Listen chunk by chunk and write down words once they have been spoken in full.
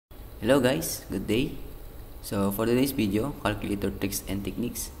Hello guys, good day. So for today's video, calculator tricks and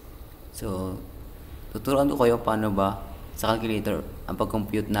techniques. So tuturuan ko kayo paano ba sa calculator ang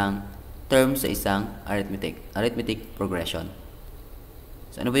pag-compute ng term sa isang arithmetic progression.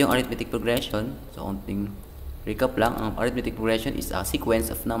 So ano ba yung arithmetic progression? So konting recap lang, ang arithmetic progression is a sequence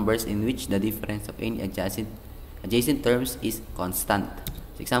of numbers in which the difference of any adjacent terms is constant.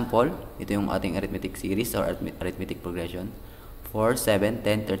 For example, ito yung ating arithmetic series or arithmetic progression. 4, 7,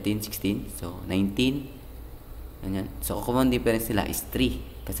 10, 13, 16. So, 19. Ganyan. So, common difference nila is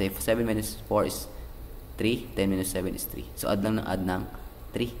 3. Kasi 7 minus 4 is 3. 10 minus 7 is 3. So, add ng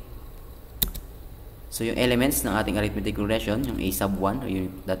 3. So, yung elements ng ating arithmetic progression, yung a sub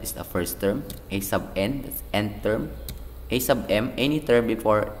 1, that is the first term. A sub n, that's nth term. A sub m, any term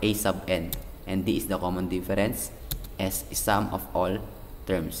before a sub n. And d is the common difference. S is sum of all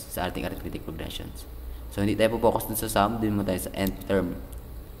terms sa ating arithmetic progressions. So, hindi tayo po-focus dun sa sum, dun mo tayo sa nth term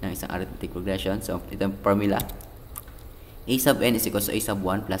ng isang arithmetic progression. So, ito ang formula. A sub n is equals to a sub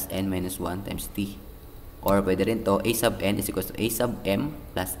 1 plus n minus 1 times t. Or, pwede rin to, a sub n is equals to a sub m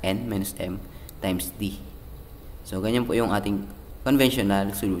plus n minus m times t. So, ganyan po yung ating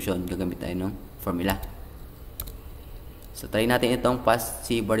conventional solution. Gagamit tayo ng formula. So, try natin itong past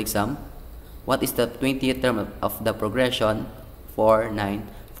C-board exam. What is the 20th term of the progression? 4, 9,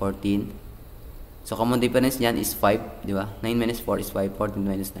 14, so, common difference niyan is 5, di ba? 9 minus 4 is 5, 14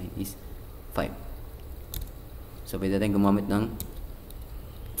 minus 9 is 5. So, pwede tayong gumamit ng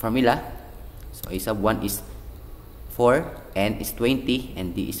formula. So, a sub 1 is 4, n is 20,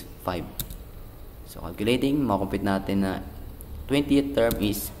 and d is 5. So, calculating, makompute natin na 20th term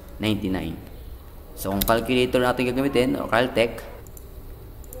is 99. So, kung calculator natin gagamitin, o Caltech,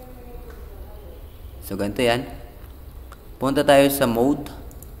 so, ganito yan. Punta tayo sa mode.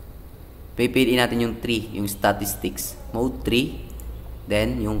 Pipiliin natin yung 3, yung statistics. Mode 3,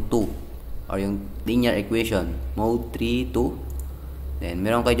 then yung 2, or yung linear equation. Mode 3, 2. Then,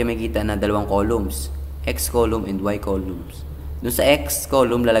 meron kayo dyan makikita na dalawang columns. X column and Y columns. Doon sa X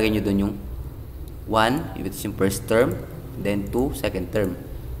column, lalagay nyo doon yung 1, if it's yung first term, then 2, second term.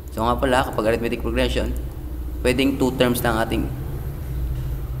 So nga pala, kapag arithmetic progression, pwedeng 2 terms lang ating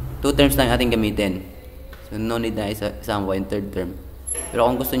gamitin. So, no need na isama yung third term. Pero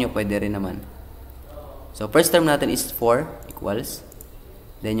kung gusto nyo, pwede rin naman. So, first term natin is 4 equals.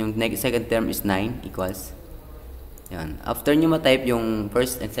 Then, yung second term is 9 equals. Yan. After nyo ma-type yung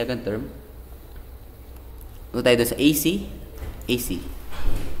first and second term, tayo doon sa AC.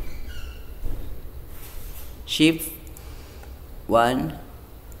 Shift 1.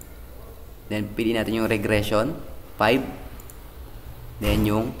 Then, pili natin yung regression, 5. Then,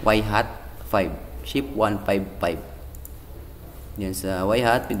 yung y hat, 5. Shift 1, 5, 5. Yan sa y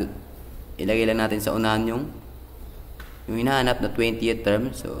hat, ilagay lang natin sa unahan yung hinahanap na 20th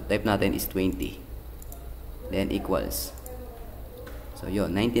term. So, type natin is 20. Then, equals. So,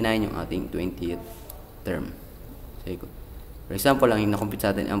 yun, 99 yung ating 20th term. So, for example, ang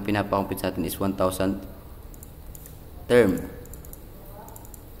pinapakompute sa atin is 1,000 term.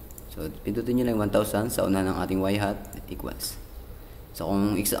 So, pindutin nyo lang 1,000 sa unahan ng ating y hat, equals. So,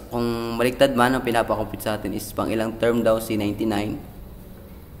 kung baliktad man, ang pinapakompute sa atin is pang ilang term daw si 99.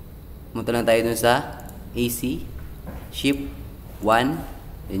 Munta lang tayo dun sa AC, shift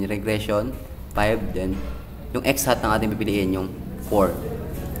 1, then yung regression, 5, then yung x hat ng ating pipiliin, yung 4.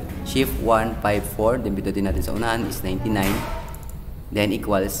 Shift 1, 5, 4, then bitutin natin sa unahan is 99. Then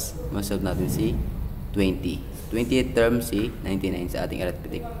equals, masolve natin si 20. 20th term si 99 sa ating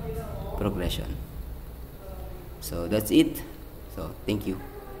arithmetic progression. So, that's it. So, thank you.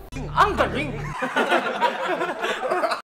 Ang galing!